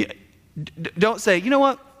 Don't say,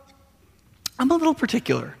 I'm a little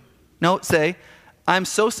particular. No, say, I'm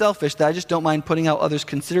so selfish that I just don't mind putting out others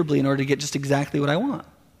considerably in order to get just exactly what I want.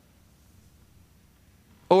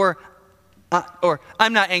 Or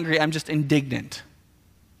I'm not angry, I'm just indignant.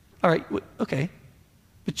 All right, okay.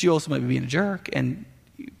 But you also might be being a jerk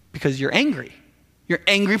because you're angry. You're an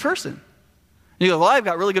angry person. And you go, well, I've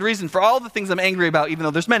got really good reason for all the things I'm angry about, even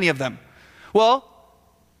though there's many of them. Well,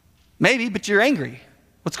 maybe, but you're angry.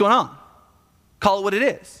 What's going on? Call it what it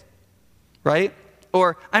is, right?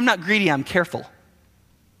 Or I'm not greedy, I'm careful.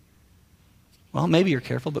 Well, maybe you're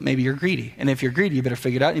careful, but maybe you're greedy. And if you're greedy, you better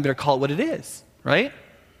figure it out and you better call it what it is, right?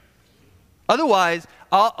 Otherwise,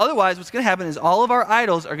 what's going to happen is all of our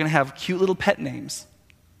idols are going to have cute little pet names.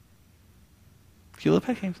 Cute little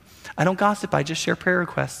pet names. I don't gossip, I just share prayer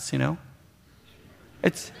requests,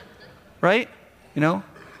 It's, right?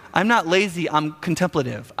 I'm not lazy, I'm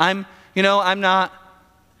contemplative. I'm not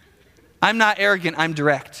arrogant, I'm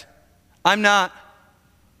direct. I'm not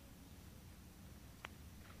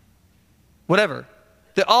whatever.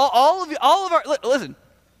 All of our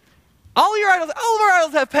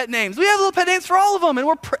idols have pet names. We have little pet names for all of them,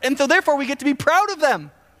 and so therefore we get to be proud of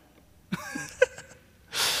them.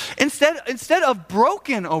 Instead of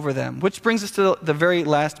broken over them, which brings us to the very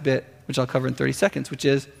last bit, which I'll cover in 30 seconds, which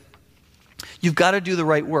is you've got to do the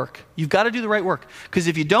right work. You've got to do the right work. Because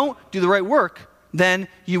if you don't do the right work, then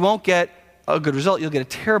you won't get a good result. You'll get a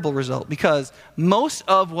terrible result. Because most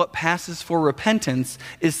of what passes for repentance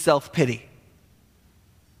is self-pity.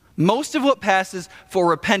 Most of what passes for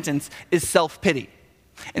repentance is self-pity.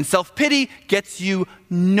 And self-pity gets you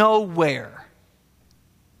nowhere.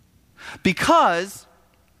 Because,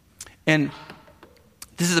 and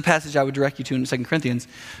this is a passage I would direct you to in 2 Corinthians,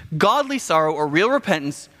 godly sorrow or real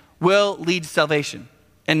repentance will lead to salvation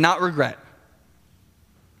and not regret.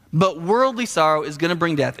 But worldly sorrow is going to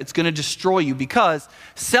bring death. It's going to destroy you because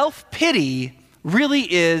self-pity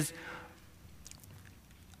really is,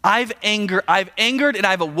 I've angered and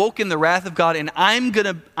I've awoken the wrath of God, and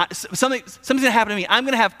something's going to happen to me. I'm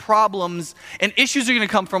going to have problems and issues are going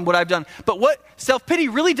to come from what I've done. But what self-pity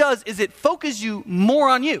really does is it focuses you more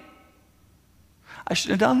on you. I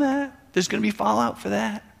shouldn't have done that. There's going to be fallout for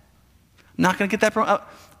that. I'm not going to get that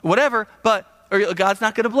whatever, or God's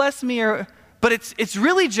not going to bless me, but it's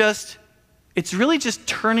really just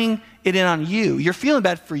turning it in on you. You're feeling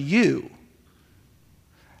bad for you.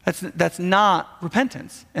 That's not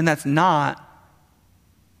repentance, and that's not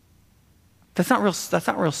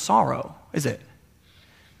real sorrow, is it?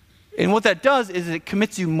 And what that does is it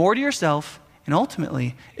commits you more to yourself, and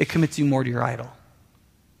ultimately it commits you more to your idol.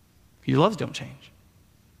 Your loves don't change.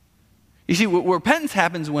 You see, repentance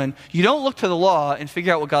happens when you don't look to the law and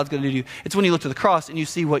figure out what God's going to do. It's when you look to the cross and you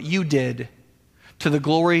see what you did to the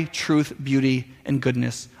glory, truth, beauty, and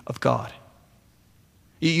goodness of God.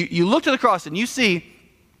 You look to the cross and you see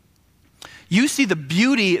the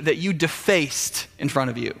beauty that you defaced in front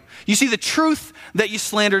of you. You see the truth that you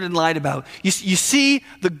slandered and lied about. You see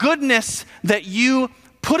the goodness that you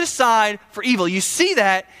put aside for evil. You see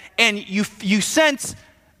that, and you sense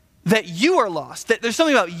that you are lost, that there's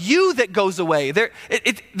something about you that goes away. That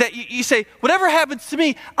you say, whatever happens to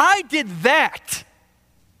me, I did that.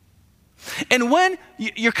 And when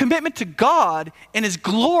your commitment to God and His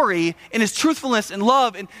glory and His truthfulness and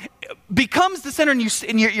love and becomes the center, and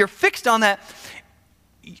you're fixed on that,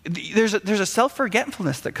 there's a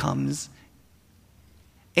self-forgetfulness that comes.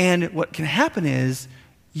 And what can happen is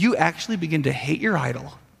you actually begin to hate your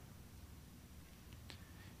idol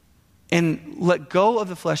and let go of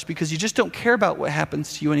the flesh because you just don't care about what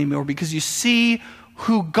happens to you anymore, because you see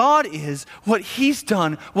who God is, what He's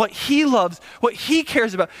done, what He loves, what He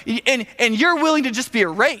cares about. And you're willing to just be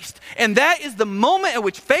erased. And that is the moment at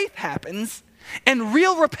which faith happens and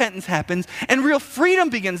real repentance happens and real freedom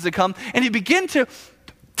begins to come. And you begin to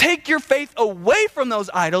take your faith away from those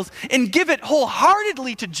idols and give it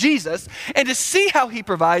wholeheartedly to Jesus and to see how he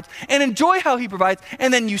provides and enjoy how he provides.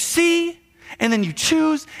 And then you see, and then you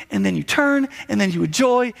choose, and then you turn, and then you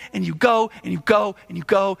enjoy, and you go, and you go, and you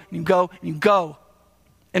go, and you go, and you go.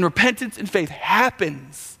 And repentance and faith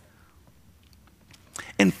happens.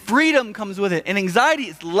 And freedom comes with it. And anxiety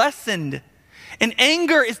is lessened. And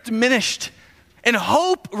anger is diminished. And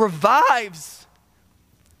hope revives.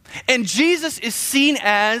 And Jesus is seen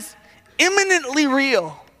as imminently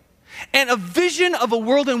real. And a vision of a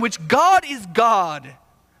world in which God is God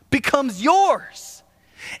becomes yours.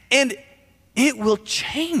 And it will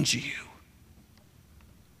change you.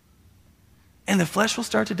 And the flesh will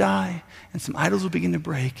start to die, and some idols will begin to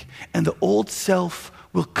break, and the old self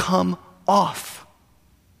will come off.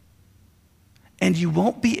 And you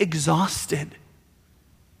won't be exhausted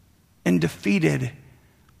and defeated.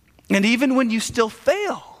 And even when you still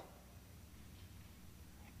fail,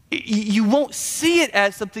 you won't see it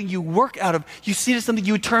as something you work out of. You see it as something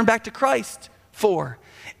you would turn back to Christ for.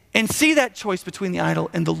 And see that choice between the idol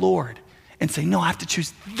and the Lord. And say, no, I have to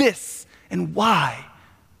choose this. And why?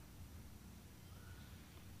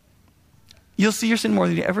 You'll see your sin more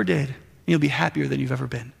than you ever did. And you'll be happier than you've ever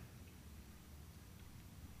been.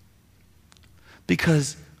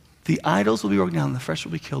 Because the idols will be broken down and the flesh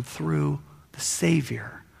will be killed through the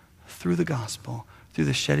Savior, through the gospel, through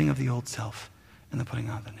the shedding of the old self and the putting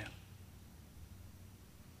on of the new.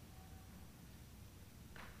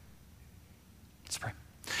 Let's pray.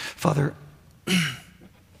 Father,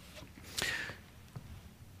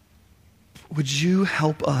 would you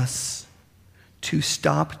help us to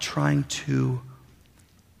stop trying to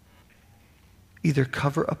either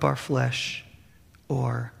cover up our flesh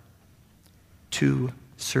or to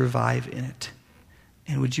survive in it?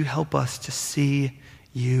 And would you help us to see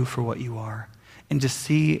you for what you are and to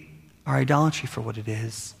see our idolatry for what it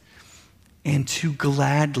is and to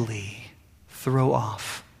gladly throw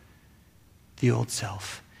off the old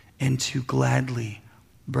self and to gladly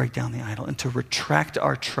break down the idol and to retract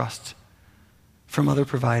our trust from other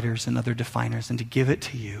providers and other definers and to give it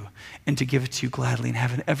to you and to give it to you gladly and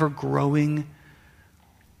have an ever-growing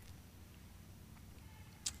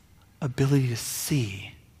ability to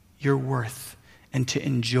see your worth and to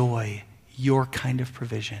enjoy your kind of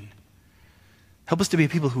provision. Help us to be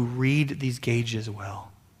people who read these gauges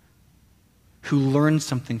well, who learn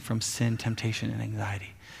something from sin, temptation, and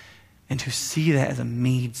anxiety, and who see that as a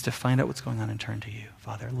means to find out what's going on and turn to you.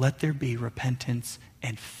 Father, let there be repentance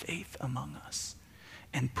and faith among us.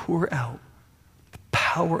 And pour out the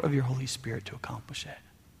power of your Holy Spirit to accomplish it.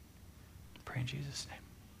 I pray in Jesus' name.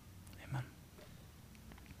 Amen.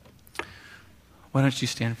 Why don't you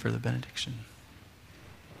stand for the benediction?